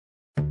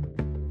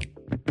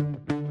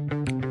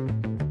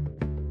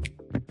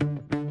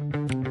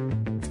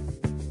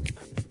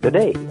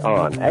Today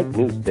on Ag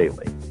News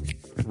Daily.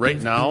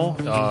 Right now,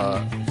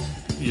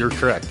 you're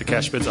correct. The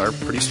cash bids are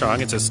pretty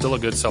strong. It's still a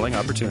good selling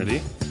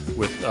opportunity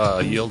with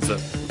yields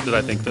that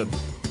I think that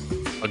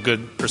a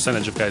good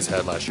percentage of guys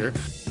had last year.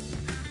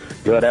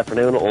 Good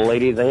afternoon,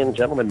 ladies and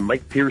gentlemen.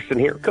 Mike Pearson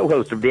here,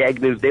 co-host of the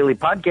Ag News Daily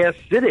podcast,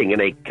 sitting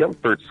in a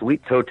Comfort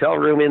Suites hotel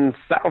room in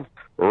South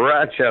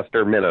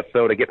Rochester,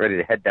 Minnesota, getting ready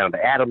to head down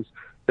to Adams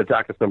to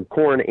talk to some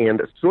corn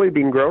and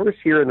soybean growers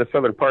here in the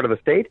southern part of the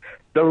state.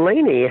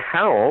 Delaney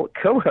Howell,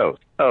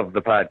 co-host of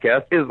the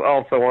podcast, is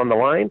also on the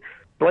line.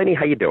 Delaney,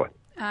 how you doing?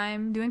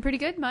 I'm doing pretty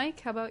good, Mike.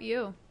 How about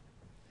you?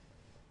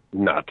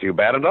 Not too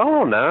bad at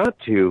all. Not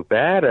too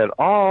bad at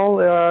all.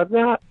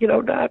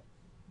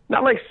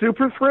 Not like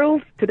super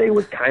thrilled. Today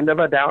was kind of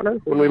a downer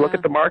when we look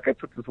at the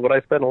markets, which is what I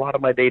spend a lot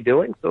of my day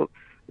doing. So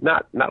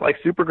not like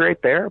super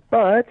great there,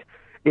 but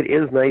it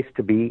is nice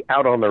to be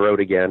out on the road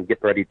again,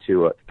 getting ready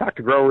to talk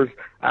to growers.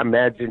 I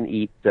imagine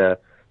eat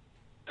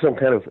some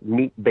kind of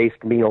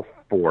meat-based meal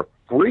for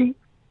free,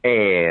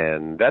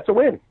 and that's a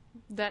win.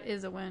 That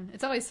is a win.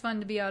 It's always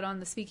fun to be out on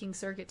the speaking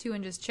circuit, too,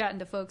 and just chatting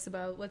to folks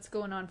about what's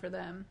going on for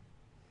them.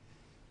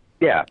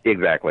 Yeah,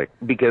 exactly.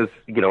 Because,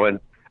 and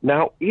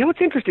now,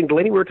 it's interesting,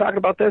 Delaney, we were talking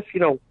about this,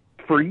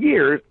 for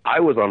years, I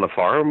was on the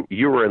farm,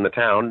 you were in the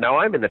town, now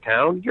I'm in the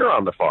town, you're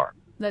on the farm.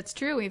 That's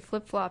true, we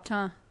flip-flopped,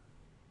 huh?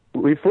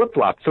 We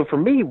flip-flopped. So for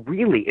me,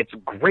 really, it's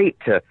great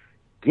to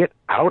get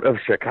out of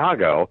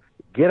Chicago,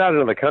 get out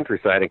into the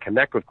countryside and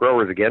connect with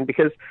growers again,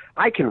 because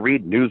I can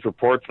read news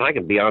reports and I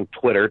can be on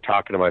Twitter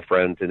talking to my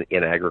friends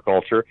in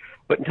agriculture,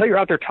 but until you're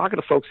out there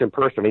talking to folks in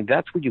person,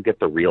 that's where you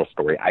get the real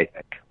story, I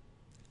think.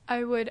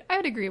 I would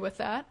agree with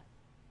that.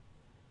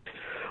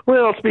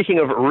 Well, speaking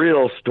of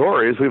real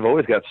stories, we've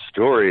always got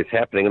stories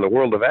happening in the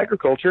world of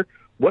agriculture.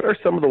 What are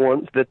some of the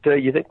ones that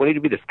you think we need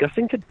to be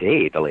discussing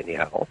today, Delaney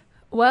Howell?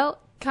 Well,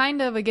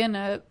 kind of, again,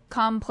 a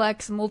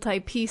complex,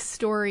 multi-piece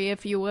story,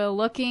 if you will,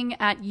 looking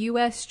at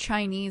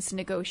U.S.-Chinese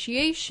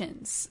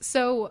negotiations.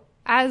 So,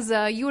 as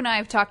you and I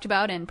have talked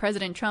about and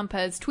President Trump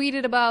has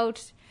tweeted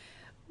about,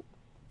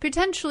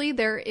 potentially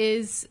there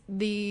is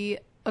the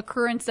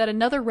occurrence that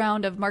another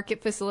round of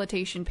market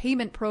facilitation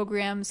payment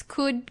programs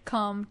could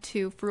come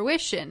to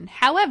fruition.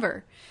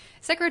 However,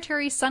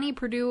 Secretary Sonny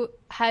Perdue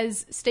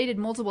has stated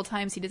multiple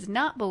times he does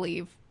not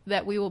believe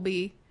that we will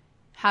be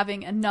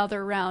having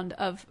another round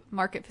of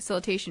market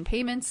facilitation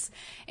payments,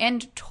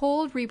 and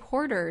told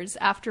reporters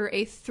after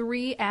a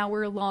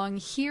 3-hour-long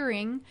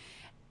hearing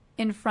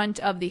in front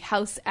of the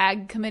House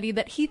Ag Committee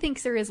that he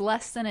thinks there is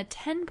less than a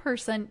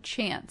 10%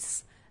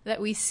 chance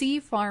that we see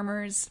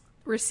farmers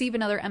receive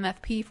another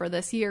MFP for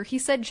this year. He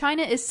said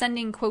China is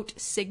sending, quote,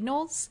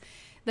 signals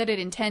that it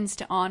intends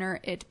to honor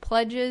its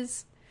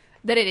pledges.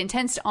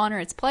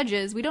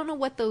 We don't know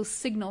what those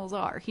signals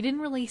are. He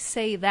didn't really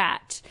say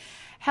that.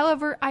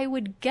 However, I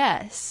would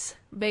guess,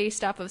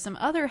 based off of some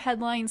other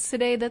headlines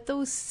today, that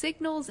those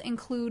signals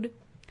include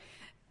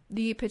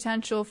the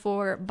potential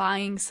for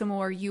buying some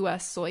more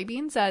U.S.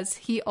 soybeans, as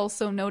he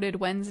also noted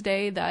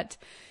Wednesday that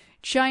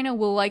China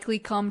will likely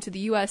come to the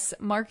U.S.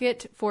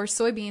 market for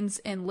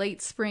soybeans in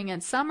late spring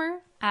and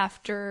summer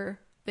after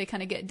they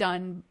kind of get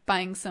done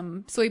buying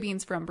some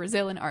soybeans from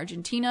Brazil and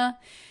Argentina.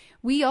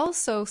 We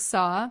also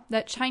saw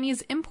that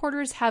Chinese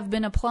importers have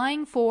been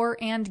applying for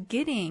and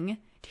getting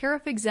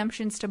tariff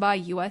exemptions to buy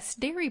U.S.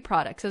 dairy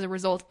products as a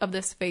result of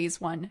this Phase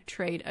 1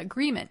 trade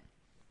agreement.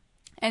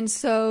 And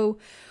so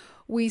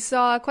we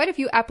saw quite a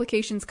few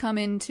applications come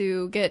in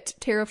to get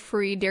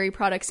tariff-free dairy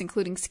products,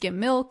 including skim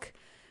milk,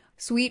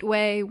 sweet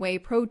whey, whey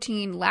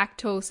protein,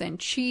 lactose, and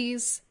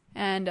cheese.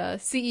 And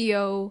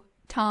CEO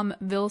Tom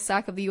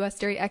Vilsack of the U.S.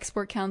 Dairy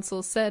Export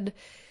Council said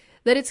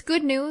that it's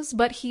good news,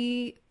 but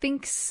he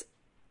thinks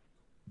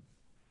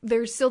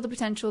there's still the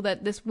potential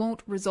that this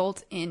won't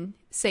result in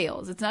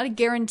sales. It's not a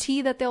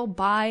guarantee that they'll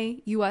buy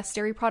U.S.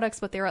 dairy products,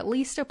 but they're at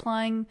least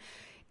applying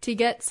to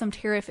get some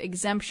tariff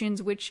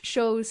exemptions, which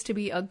shows to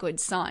be a good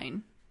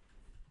sign.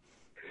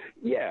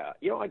 Yeah,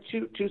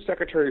 to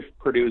Secretary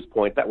Perdue's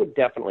point, that would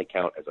definitely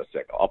count as a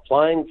signal.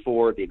 Applying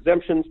for the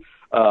exemptions,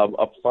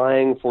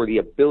 applying for the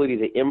ability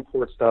to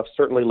import stuff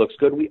certainly looks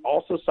good. We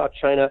also saw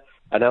China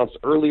announce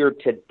earlier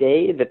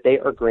today that they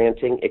are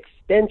granting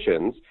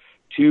extensions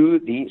to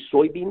the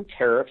soybean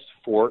tariffs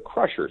for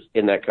crushers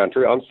in that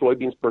country on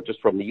soybeans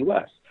purchased from the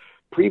U.S.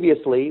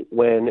 Previously,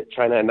 when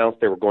China announced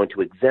they were going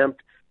to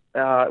exempt,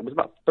 it was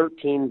about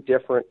 13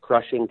 different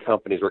crushing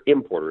companies, or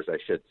importers, I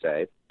should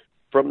say,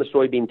 from the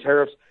soybean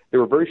tariffs. They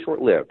were very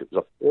short-lived. It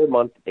was a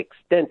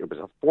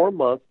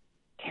 4-month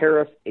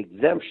tariff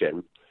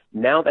exemption.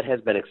 Now that has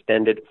been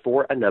extended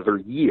for another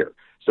year.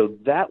 So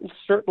that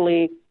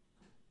certainly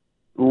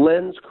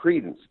lends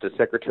credence to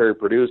Secretary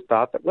Perdue's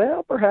thought that,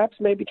 well, perhaps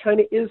maybe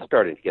China is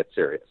starting to get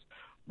serious.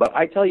 But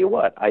I tell you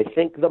what, I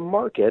think the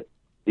market,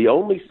 the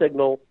only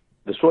signal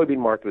the soybean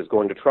market is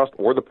going to trust,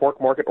 or the pork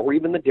market, or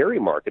even the dairy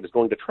market is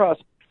going to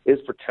trust, is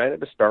for China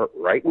to start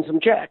writing some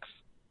checks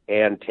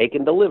and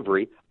taking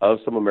delivery of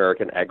some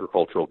American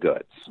agricultural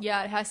goods.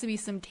 Yeah, it has to be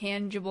some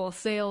tangible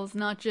sales,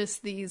 not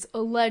just these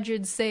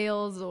alleged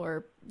sales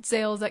or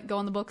sales that go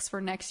on the books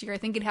for next year. I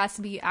think it has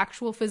to be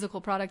actual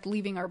physical product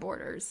leaving our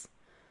borders.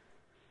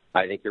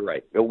 I think you're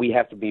right. We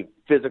have to be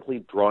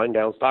physically drawing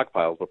down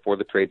stockpiles before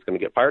the trade's going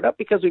to get fired up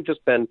because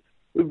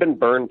we've been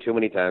burned too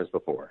many times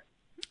before.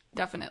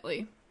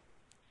 Definitely.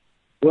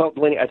 Well,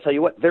 Delaney, I tell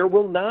you what, there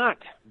will not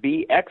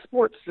be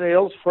export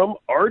sales from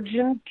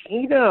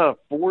Argentina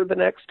for the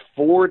next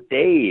 4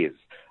 days.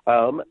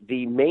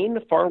 The main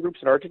farm groups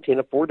in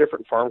Argentina, 4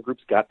 different farm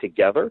groups got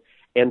together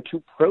and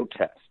to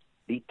protest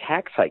the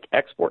tax hike,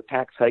 export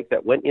tax hike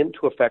that went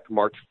into effect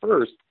March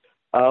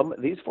 1st.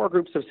 These 4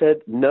 groups have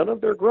said none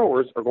of their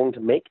growers are going to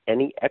make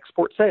any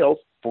export sales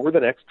for the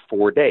next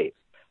 4 days.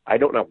 I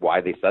don't know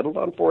why they settled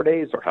on 4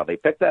 days or how they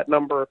picked that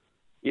number.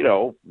 You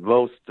know,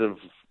 most of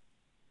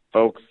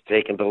folks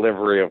taking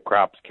delivery of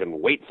crops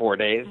can wait 4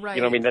 days. Right.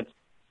 You know, I mean, that's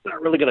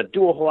not really going to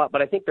do a whole lot,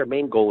 but I think their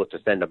main goal is to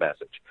send a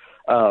message.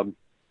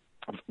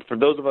 For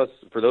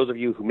those of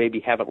you who maybe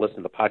haven't listened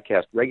to the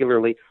podcast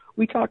regularly,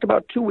 we talked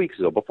about 2 weeks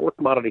ago, before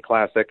Commodity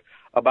Classic,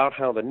 about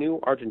how the new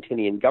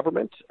Argentinian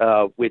government,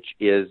 which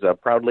is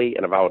proudly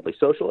and avowedly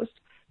socialist,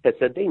 has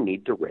said they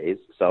need to raise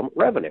some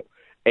revenue.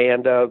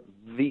 And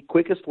the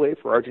quickest way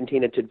for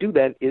Argentina to do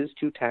that is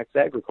to tax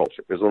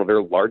agriculture. It's one of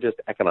their largest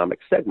economic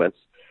segments,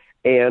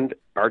 and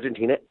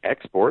Argentina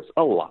exports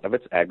a lot of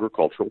its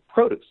agricultural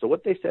produce. So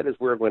what they said is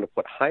we're going to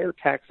put higher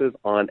taxes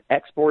on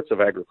exports of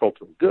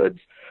agricultural goods.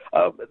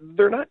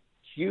 They're not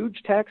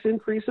huge tax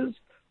increases,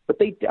 but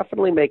they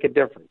definitely make a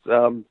difference.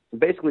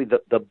 Basically,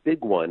 the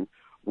big one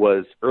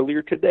was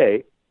earlier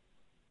today,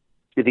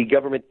 the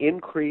government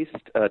increased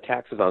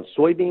taxes on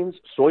soybeans,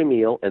 soy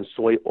meal, and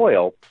soy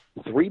oil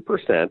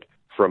 3%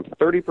 from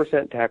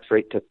 30% tax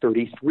rate to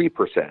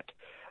 33%.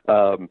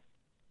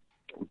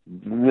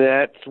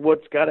 That's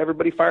what's got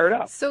everybody fired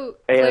up. So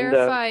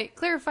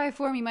clarify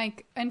for me,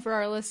 Mike, and for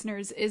our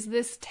listeners, is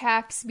this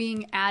tax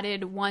being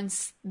added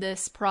once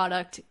this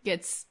product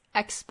gets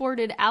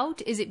exported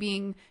out? Is it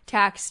being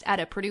taxed at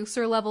a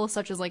producer level,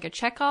 such as like a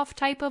checkoff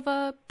type of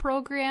a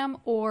program,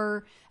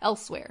 or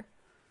elsewhere?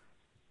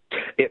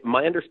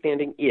 My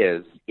understanding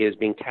is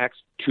being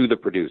taxed to the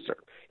producer.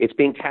 It's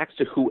being taxed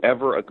to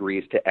whoever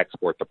agrees to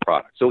export the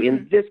product. So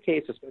in this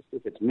case, especially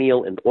if it's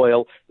meal and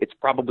oil, it's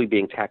probably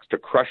being taxed to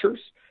crushers.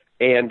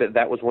 And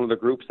that was one of the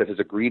groups that has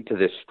agreed to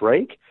this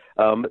strike.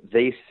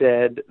 They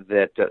said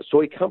that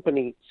soy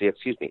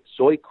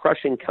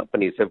crushing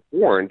companies have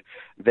warned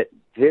that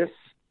this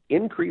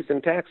increase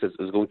in taxes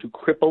is going to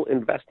cripple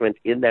investment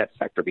in that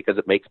sector because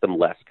it makes them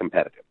less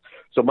competitive.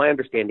 So my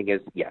understanding is,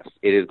 yes,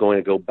 it is going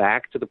to go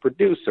back to the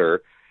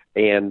producer,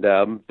 and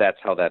that's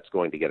how that's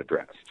going to get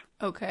addressed.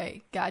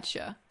 Okay,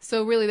 gotcha.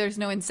 So really there's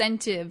no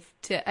incentive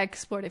to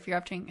export if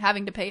you're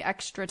having to pay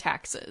extra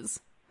taxes.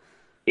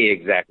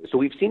 Exactly. So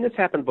we've seen this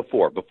happen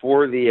before.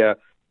 Before the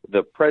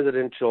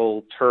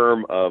presidential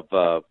term of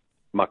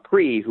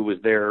Macri, who was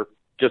there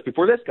just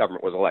before this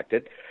government was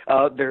elected,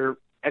 their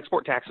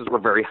export taxes were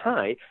very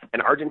high,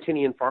 and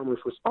Argentinian farmers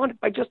responded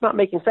by just not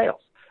making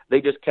sales.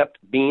 They just kept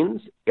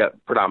beans,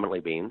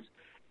 predominantly beans,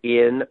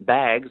 in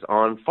bags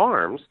on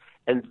farms,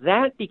 and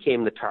that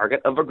became the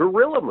target of a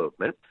guerrilla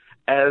movement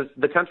as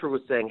the country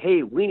was saying,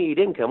 hey, we need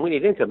income.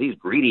 These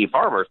greedy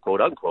farmers,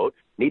 quote unquote,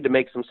 need to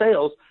make some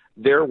sales.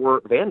 There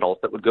were vandals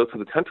that would go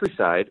through the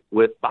countryside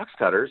with box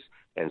cutters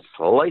and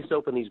slice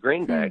open these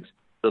grain bags.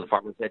 So the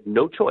farmers had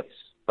no choice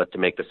but to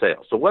make the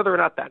sale. So whether or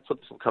not that's what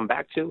this will come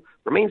back to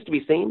remains to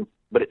be seen,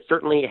 but it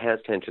certainly has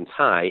tensions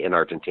high in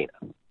Argentina.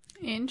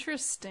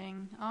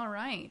 Interesting. All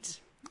right.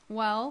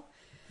 Well,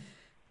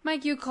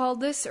 Mike, you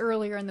called this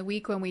earlier in the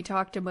week when we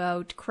talked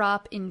about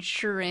crop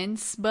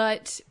insurance,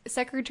 but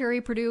Secretary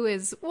Perdue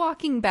is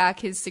walking back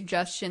his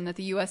suggestion that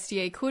the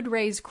USDA could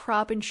raise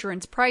crop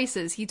insurance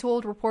prices. He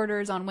told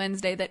reporters on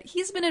Wednesday that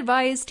he's been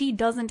advised he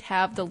doesn't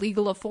have the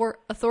legal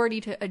authority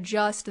to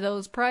adjust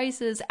those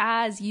prices,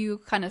 as you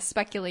kind of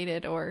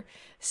speculated or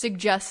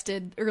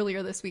suggested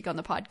earlier this week on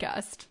the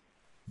podcast.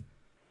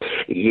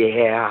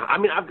 Yeah, I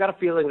mean, I've got a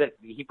feeling that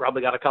he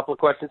probably got a couple of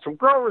questions from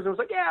growers and was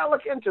like, yeah,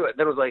 look into it.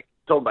 Then was like,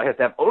 told by his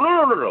staff, oh,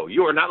 no,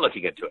 you are not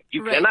looking into it.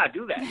 You cannot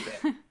do that,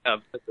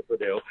 Mr.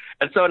 Perdue.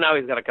 And so now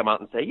he's got to come out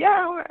and say,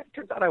 yeah, well, it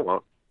turns out I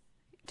won't.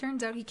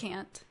 Turns out he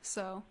can't,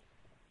 so.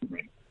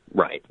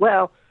 Right.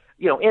 Well,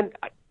 and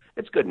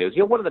it's good news.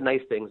 One of the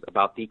nice things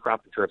about the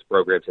crop insurance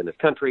programs in this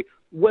country,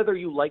 whether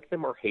you like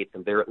them or hate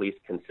them, they're at least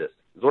consistent.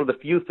 It's one of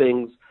the few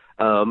things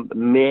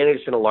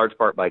managed in a large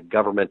part by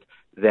government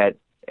that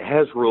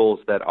has rules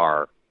that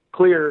are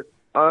clear,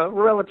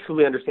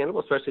 relatively understandable,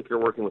 especially if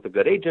you're working with a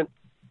good agent,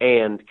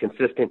 and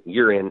consistent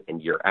year in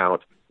and year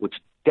out, which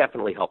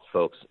definitely helps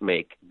folks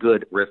make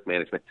good risk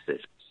management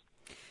decisions.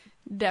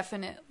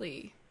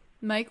 Definitely.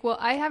 Mike, well,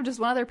 I have just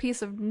one other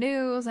piece of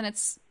news, and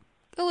it's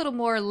a little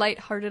more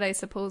lighthearted, I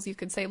suppose you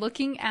could say.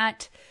 Looking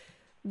at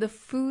the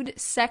food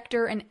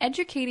sector and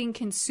educating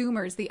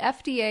consumers, the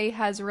FDA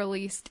has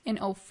released an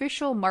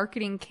official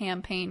marketing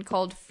campaign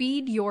called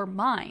Feed Your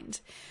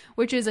Mind,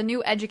 which is a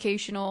new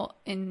educational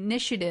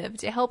initiative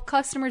to help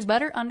customers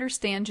better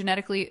understand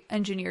genetically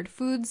engineered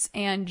foods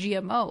and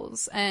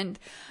GMOs. And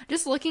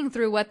just looking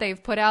through what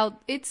they've put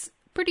out, it's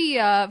pretty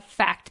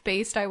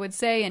fact-based, I would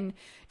say, and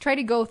try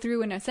to go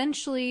through and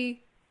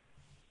essentially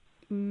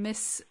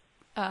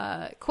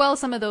quell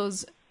some of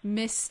those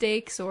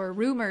mistakes or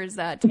rumors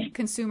that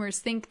consumers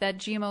think that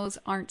GMOs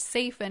aren't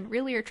safe, and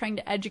really are trying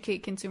to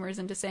educate consumers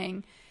into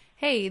saying,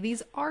 hey,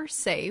 these are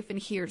safe,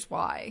 and here's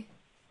why.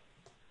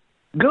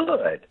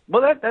 Good.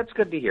 Well, that's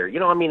good to hear.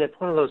 I mean, it's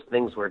one of those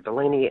things where,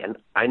 Delaney, and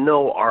I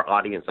know our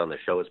audience on the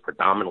show is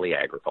predominantly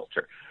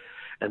agriculture,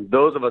 and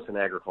those of us in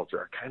agriculture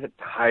are kind of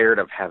tired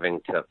of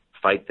having to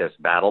fight this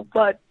battle,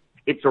 but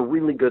it's a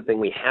really good thing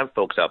we have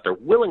folks out there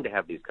willing to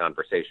have these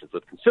conversations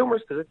with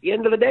consumers, because at the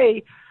end of the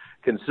day,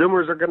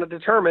 consumers are going to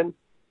determine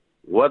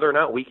whether or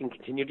not we can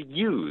continue to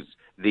use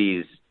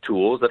these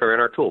tools that are in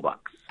our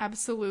toolbox.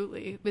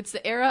 Absolutely. It's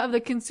the era of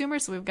the consumer,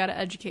 so we've got to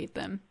educate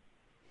them.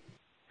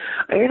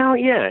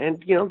 Yeah,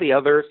 and the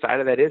other side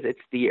of that is it's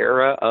the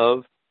era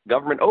of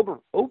government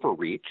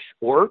overreach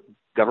or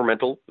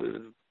governmental.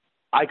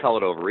 I call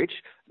it overreach.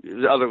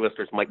 Other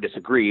listeners might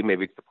disagree.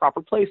 Maybe it's the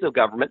proper place of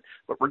government,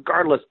 but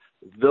regardless,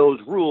 those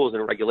rules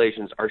and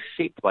regulations are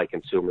shaped by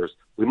consumers.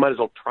 We might as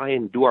well try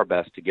and do our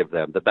best to give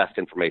them the best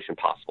information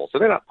possible, so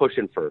they're not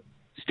pushing for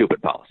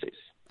stupid policies.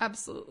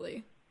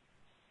 Absolutely.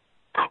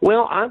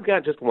 Well, I've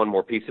got just one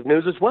more piece of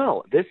news as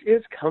well. This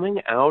is coming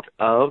out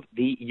of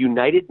the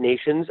United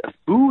Nations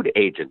Food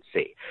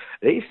Agency.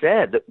 They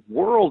said that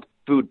world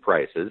food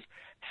prices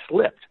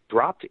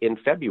dropped in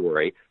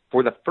February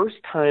for the first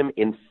time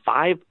in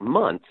 5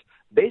 months,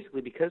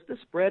 basically because the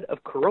spread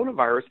of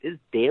coronavirus is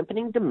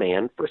dampening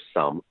demand for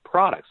some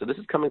products. So this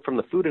is coming from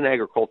the Food and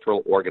Agriculture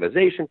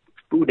Organization.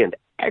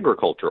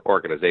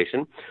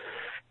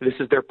 This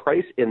is their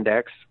price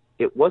index.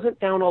 It wasn't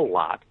down a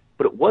lot,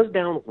 but it was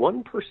down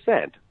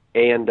 1%,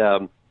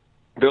 and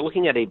they're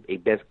looking at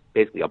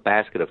basically a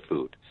basket of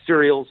food: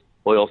 cereals,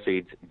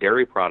 oilseeds,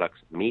 dairy products,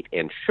 meat,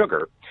 and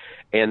sugar.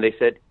 And they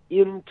said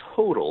in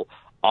total,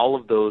 all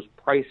of those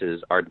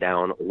prices are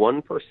down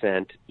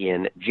 1%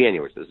 in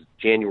January. So this is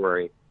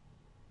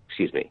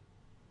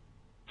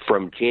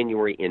from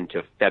January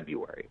into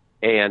February.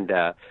 And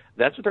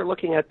that's what they're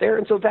looking at there.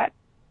 And so that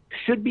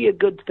should be a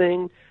good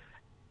thing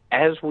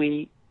as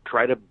we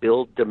try to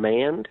build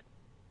demand.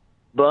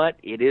 But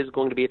it is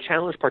going to be a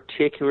challenge,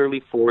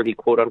 particularly for the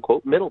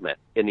quote-unquote middlemen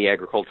in the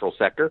agricultural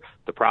sector,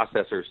 the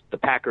processors, the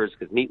packers,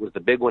 because meat was the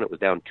big one. It was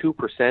down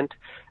 2%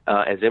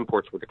 as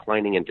imports were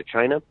declining into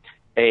China.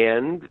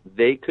 And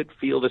they could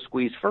feel the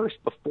squeeze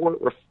first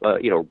before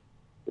it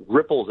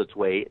ripples its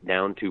way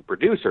down to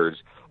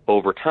producers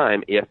over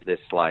time if this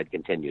slide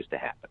continues to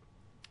happen.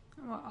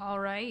 Well, all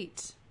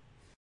right.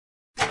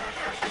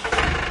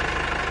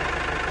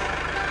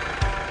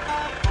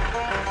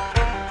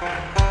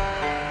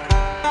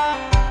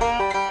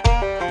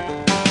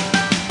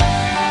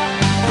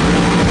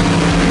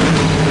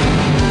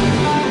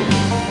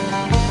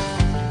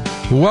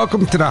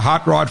 Welcome to the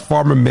Hot Rod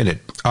Farmer Minute.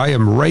 I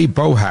am Ray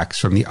Bohax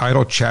from the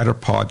Idle Chatter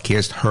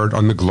podcast heard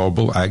on the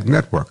Global Ag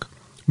Network.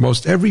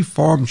 Most every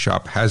farm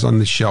shop has on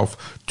the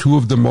shelf two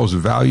of the most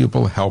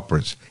valuable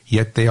helpers,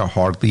 yet they are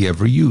hardly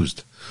ever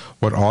used.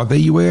 What are they,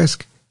 you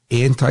ask?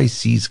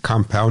 Anti-seize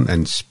compound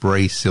and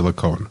spray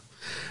silicone.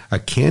 A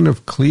can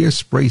of clear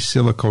spray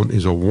silicone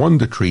is a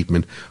wonder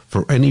treatment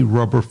for any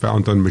rubber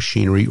found on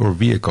machinery or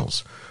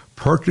vehicles.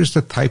 Purchase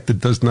the type that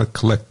does not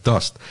collect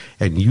dust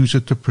and use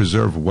it to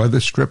preserve weather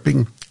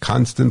stripping,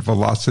 constant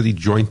velocity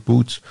joint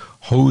boots,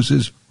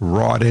 hoses,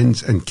 rod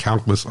ends, and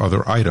countless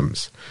other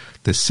items.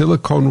 The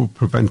silicone will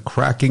prevent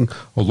cracking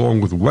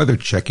along with weather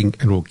checking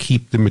and will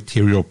keep the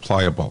material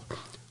pliable.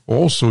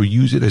 Also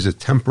use it as a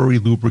temporary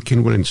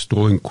lubricant when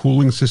installing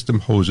cooling system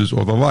hoses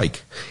or the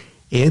like.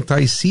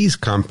 Anti-seize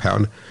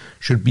compound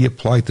should be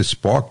applied to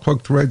spark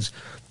plug threads,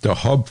 the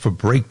hub for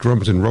brake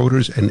drums and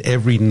rotors, and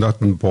every nut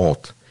and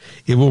bolt.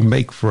 It will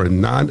make for a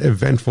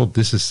non-eventful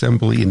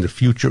disassembly in the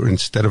future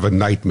instead of a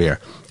nightmare.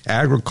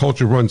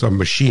 Agriculture runs on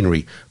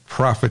machinery,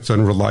 profits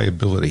on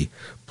reliability.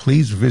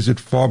 Please visit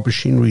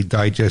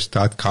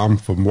farmmachinerydigest.com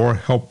for more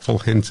helpful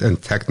hints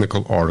and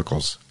technical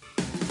articles.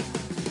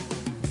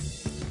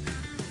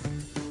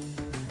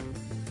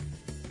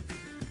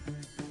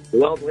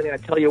 Well, Delaney, I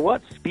tell you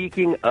what,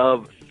 speaking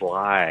of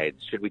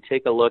slides, should we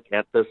take a look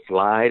at the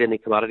slide in the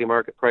commodity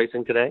market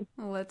pricing today?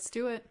 Let's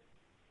do it.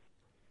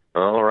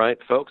 All right,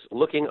 folks.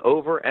 Looking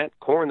over at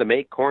corn, the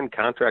May corn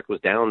contract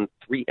was down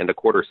 3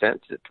 1/4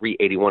 cents at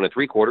 3.81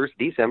 3/4.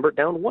 December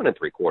down 1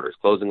 3/4,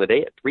 closing the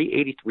day at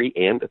 3.83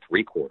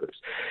 3/4.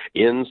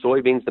 In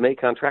soybeans, the May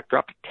contract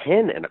dropped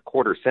 10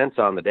 1/4 cents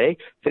on the day,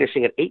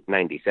 finishing at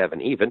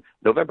 8.97 even.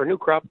 November new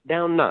crop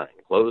down 9,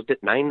 closed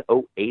at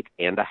 9.08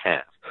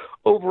 1/2.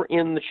 Over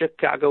in the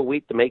Chicago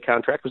wheat, the May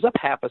contract was up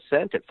 1/2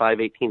 cent at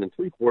 5.18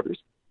 3/4.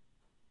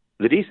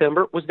 The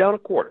December was down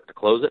 1/4 to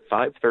close at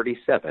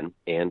 5.37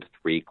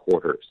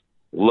 3/4.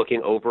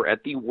 Looking over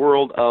at the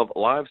world of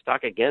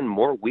livestock, again,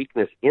 more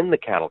weakness in the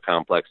cattle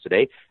complex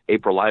today.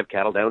 April live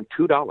cattle down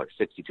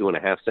 $2.62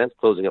 1/2 cents,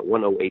 closing at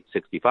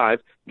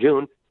 108.65.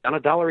 June down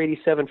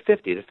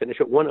 $1.8750 to finish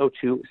at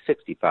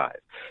 $102.65.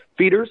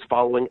 Feeders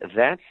following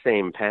that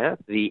same path.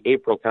 The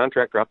April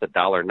contract dropped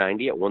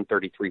 $1.90 at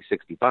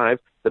 $133.65.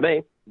 The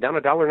May down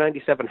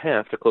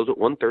 $1.97 to close at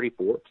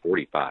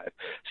 $134.45.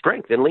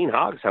 Strength in lean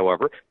hogs,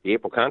 however, the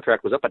April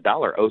contract was up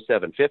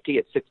 $1.0750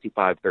 at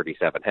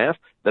 $65.37.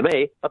 The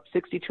May up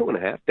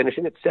 62.5,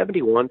 finishing at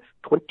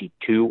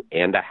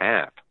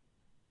 $71.22.5.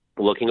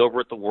 Looking over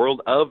at the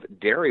world of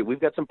dairy, we've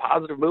got some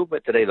positive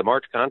movement today. The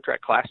March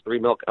contract, Class 3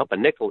 milk, up a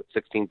nickel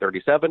at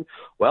 $16.37,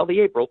 while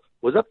the April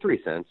was up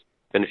 3 cents,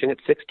 finishing at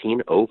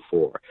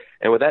 $16.04.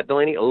 And with that,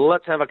 Delaney,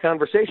 let's have a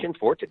conversation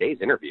for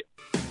today's interview.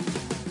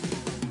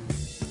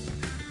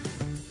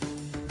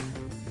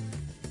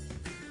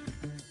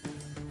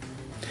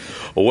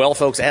 Well,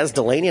 folks, as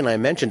Delaney and I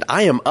mentioned,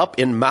 I am up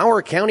in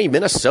Mower County,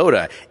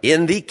 Minnesota,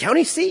 in the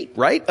county seat,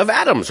 right, of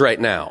Adams right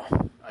now.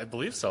 I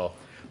believe so.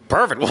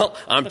 Perfect. Well,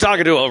 I'm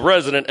talking to a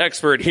resident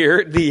expert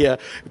here. The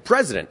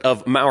president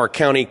of Mower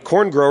County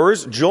Corn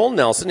Growers, Joel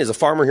Nelson, is a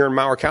farmer here in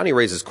Mower County,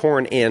 raises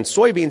corn and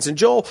soybeans. And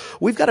Joel,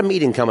 we've got a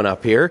meeting coming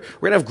up here.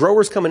 We're going to have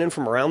growers coming in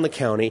from around the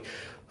county.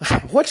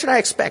 What should I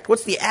expect?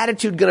 What's the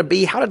attitude going to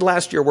be? How did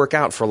last year work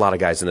out for a lot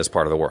of guys in this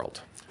part of the world?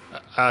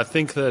 I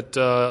think that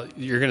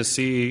you're going to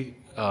see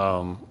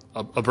a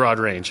broad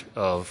range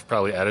of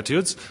probably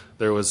attitudes.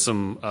 There was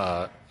some,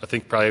 I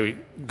think, probably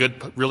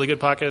really good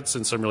pockets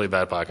and some really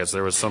bad pockets.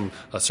 There was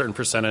a certain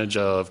percentage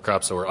of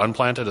crops that were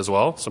unplanted as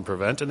well, some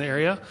prevent in the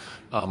area.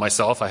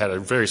 Myself, I had a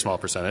very small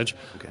percentage,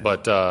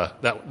 but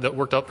that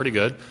worked out pretty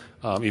good,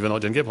 even though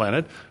it didn't get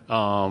planted.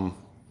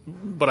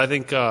 But I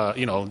think,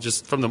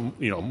 just from the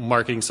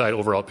marketing side,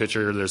 overall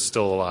picture, there's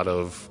still a lot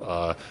of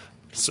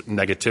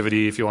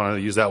negativity, if you want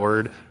to use that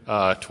word,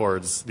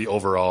 towards the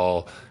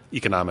overall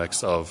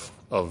economics of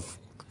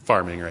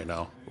farming right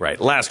now. Right.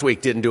 Last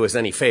week didn't do us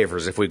any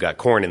favors if we've got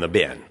corn in the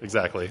bin.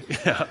 Exactly.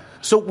 Yeah.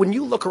 So when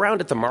you look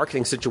around at the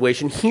marketing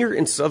situation here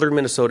in southern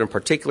Minnesota, in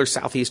particular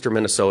southeastern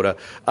Minnesota,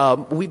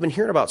 we've been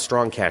hearing about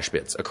strong cash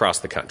bids across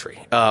the country.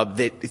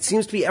 It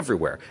seems to be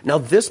everywhere. Now,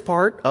 this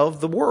part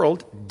of the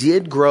world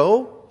did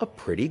grow a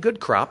pretty good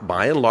crop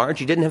by and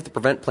large. You didn't have the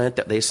prevent plant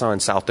that they saw in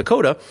South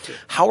Dakota.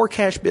 How are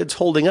cash bids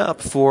holding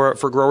up for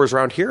growers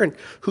around here, and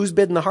who's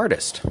bidding the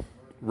hardest?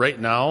 Right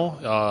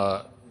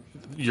now,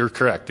 you're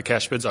correct. The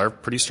cash bids are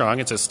pretty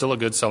strong. It's still a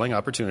good selling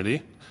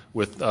opportunity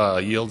with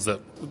yields that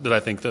I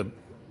think a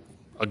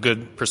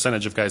good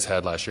percentage of guys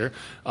had last year.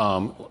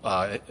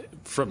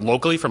 From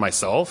locally for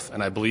myself,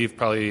 and I believe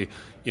probably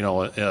a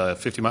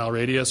 50-mile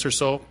radius or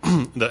so,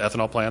 the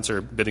ethanol plants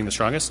are bidding the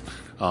strongest.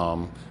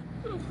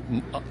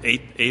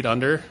 8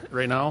 under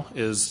right now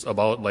is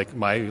about like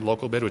my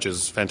local bid, which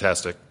is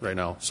fantastic right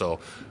now.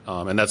 So,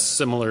 and that's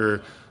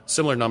similar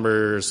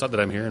numbers that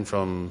I'm hearing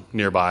from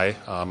nearby.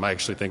 I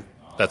actually think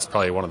that's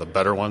probably one of the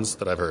better ones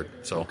that I've heard.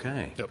 So,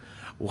 okay. Yep.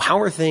 How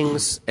are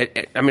things?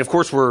 I mean, of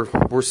course,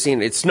 we're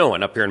seeing it's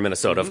snowing up here in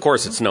Minnesota. Of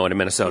course, it's snowing in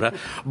Minnesota,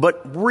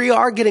 but we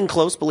are getting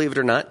close, believe it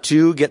or not,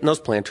 to getting those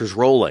planters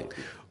rolling.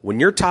 When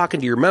you're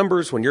talking to your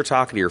members, when you're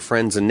talking to your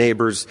friends and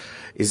neighbors,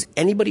 is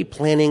anybody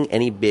planning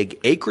any big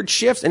acreage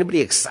shifts?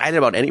 Anybody excited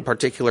about any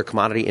particular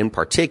commodity in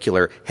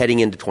particular heading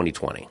into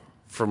 2020?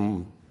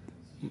 From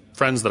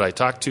friends that I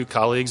talk to,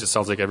 colleagues, it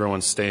sounds like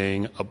everyone's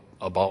staying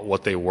about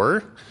what they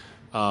were.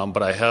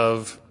 But I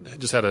have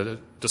just had a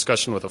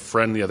discussion with a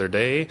friend the other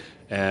day,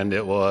 and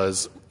it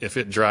was if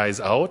it dries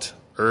out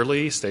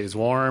early, stays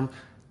warm,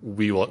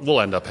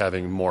 we'll end up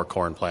having more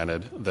corn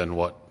planted than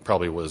what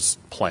probably was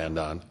planned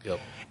on. Yep.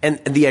 And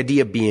the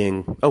idea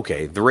being,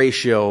 okay, the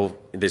ratio,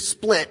 the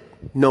split,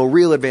 no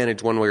real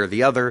advantage one way or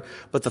the other,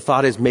 but the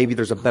thought is maybe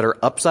there's a better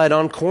upside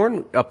on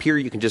corn. Up here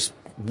you can just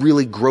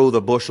really grow the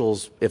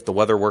bushels if the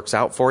weather works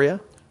out for you?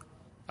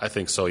 I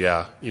think so,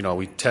 yeah.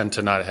 We tend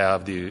to not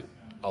have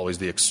always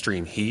the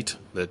extreme heat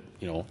that,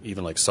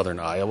 even like southern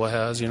Iowa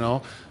has,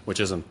 which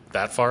isn't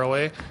that far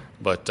away,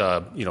 but,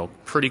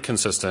 pretty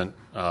consistent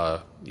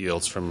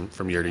yields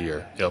from year to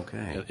year. Yep.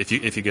 Okay.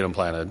 If you get them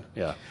planted,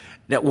 yeah.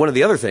 Now, one of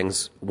the other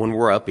things, when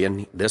we're up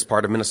in this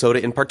part of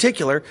Minnesota in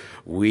particular,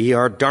 we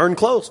are darn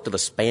close to the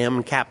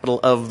spam capital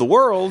of the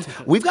world.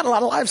 We've got a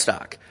lot of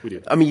livestock. We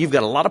do. I mean, you've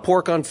got a lot of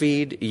pork on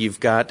feed. You've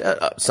got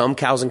some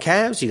cows and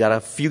calves. You got a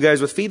few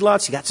guys with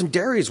feedlots. You got some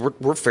dairies.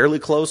 We're fairly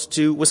close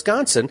to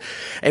Wisconsin.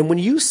 And when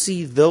you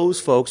see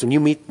those folks, when you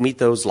meet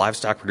those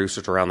livestock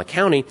producers around the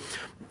county,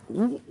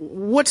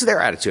 what's their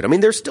attitude? I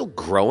mean, they're still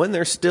growing.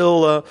 They're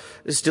still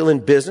in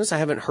business. I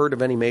haven't heard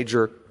of any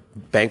major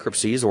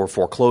bankruptcies or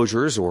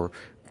foreclosures or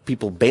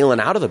people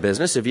bailing out of the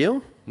business. Have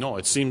you? No,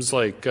 it seems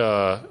like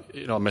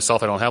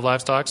myself. I don't have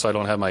livestock, so I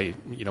don't have I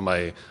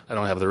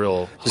don't have the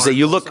real. So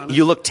you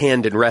look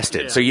tanned and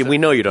rested. Yeah, so we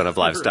know you don't have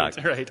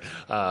livestock, right?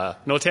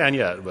 No tan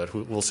yet, but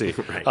we'll see.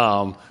 Right.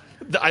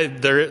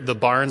 The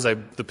barns,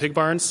 the pig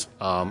barns,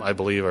 I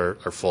believe are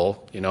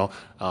full.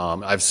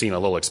 I've seen a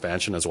little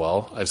expansion as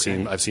well. I've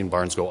seen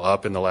barns go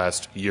up in the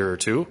last year or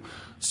two.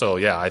 So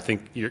yeah, I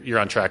think you're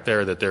on track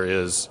there. That there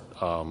is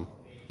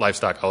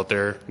livestock out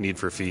there, need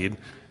for feed,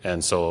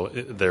 and so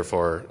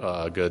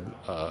therefore good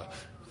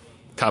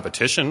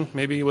competition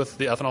maybe with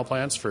the ethanol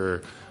plants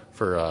for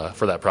for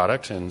that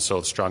product, and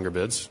so stronger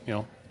bids,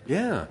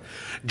 Yeah.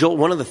 Joel,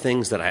 one of the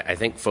things that I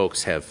think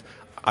folks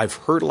I've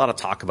heard a lot of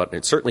talk about, and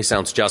it certainly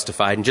sounds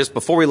justified. And just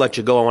before we let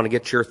you go, I want to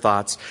get your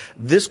thoughts.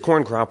 This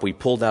corn crop we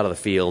pulled out of the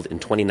field in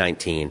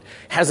 2019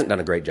 hasn't done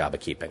a great job of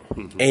keeping.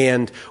 Mm-hmm.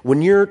 And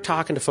when you're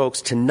talking to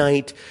folks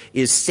tonight,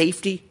 is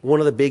safety one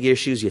of the big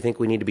issues you think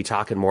we need to be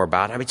talking more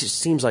about? I mean, it just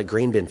seems like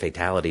grain bin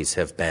fatalities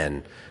have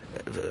been,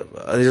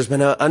 there's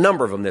been a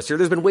number of them this year.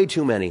 There's been way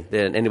too many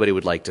than anybody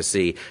would like to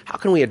see. How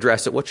can we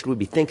address it? What should we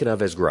be thinking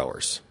of as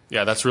growers?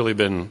 Yeah, that's really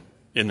been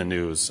in the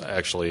news,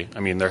 actually.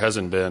 I mean, there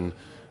hasn't been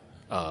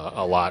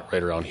a lot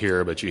right around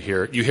here, but you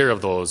hear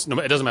of those. No,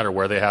 it doesn't matter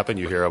where they happen,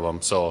 you hear of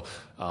them. So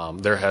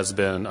there has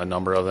been a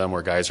number of them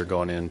where guys are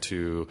going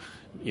into,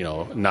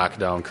 knock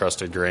down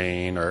crusted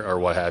grain or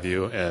what have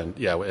you, and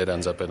it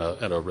ends up in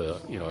a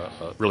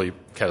really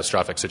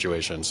catastrophic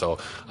situation. So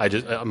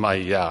my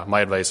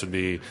advice would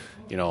be,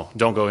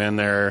 don't go in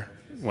there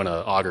when an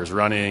auger's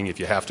running. If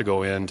you have to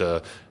go in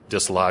to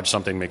dislodge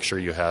something, make sure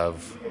you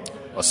have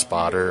a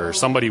spotter or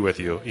somebody with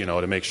you,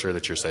 to make sure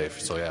that you're safe.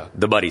 So, yeah.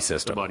 The buddy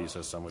system. The buddy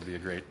system would be a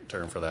great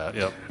term for that,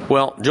 yep.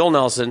 Well, Joel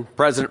Nelson,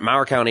 President,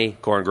 Mower County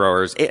Corn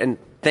Growers, and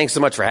thanks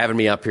so much for having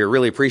me up here.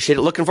 Really appreciate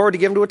it. Looking forward to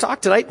giving to a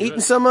talk tonight and eating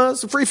some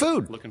free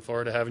food. Looking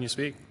forward to having you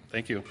speak.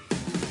 Thank you.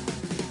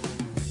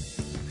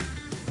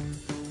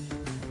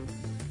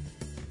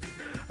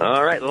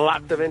 All right,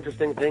 lots of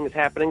interesting things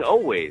happening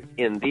always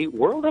in the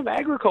world of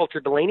agriculture,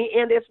 Delaney.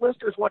 And if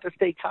listeners want to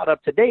stay caught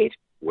up to date,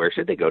 where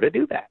should they go to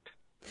do that?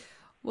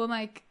 Well,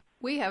 Mike,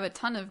 we have a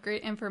ton of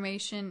great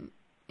information,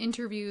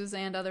 interviews,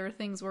 and other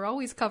things we're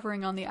always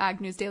covering on the Ag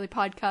News Daily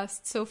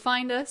podcast. So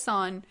find us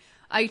on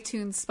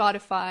iTunes,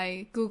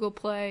 Spotify, Google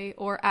Play,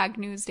 or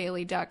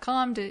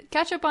agnewsdaily.com to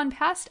catch up on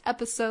past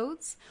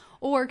episodes,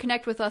 or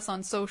connect with us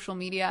on social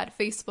media at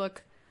Facebook,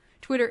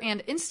 Twitter,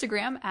 and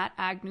Instagram at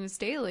Ag News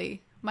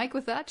Daily. Mike,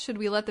 with that, should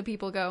we let the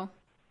people go?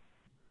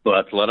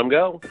 Let's let them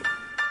go.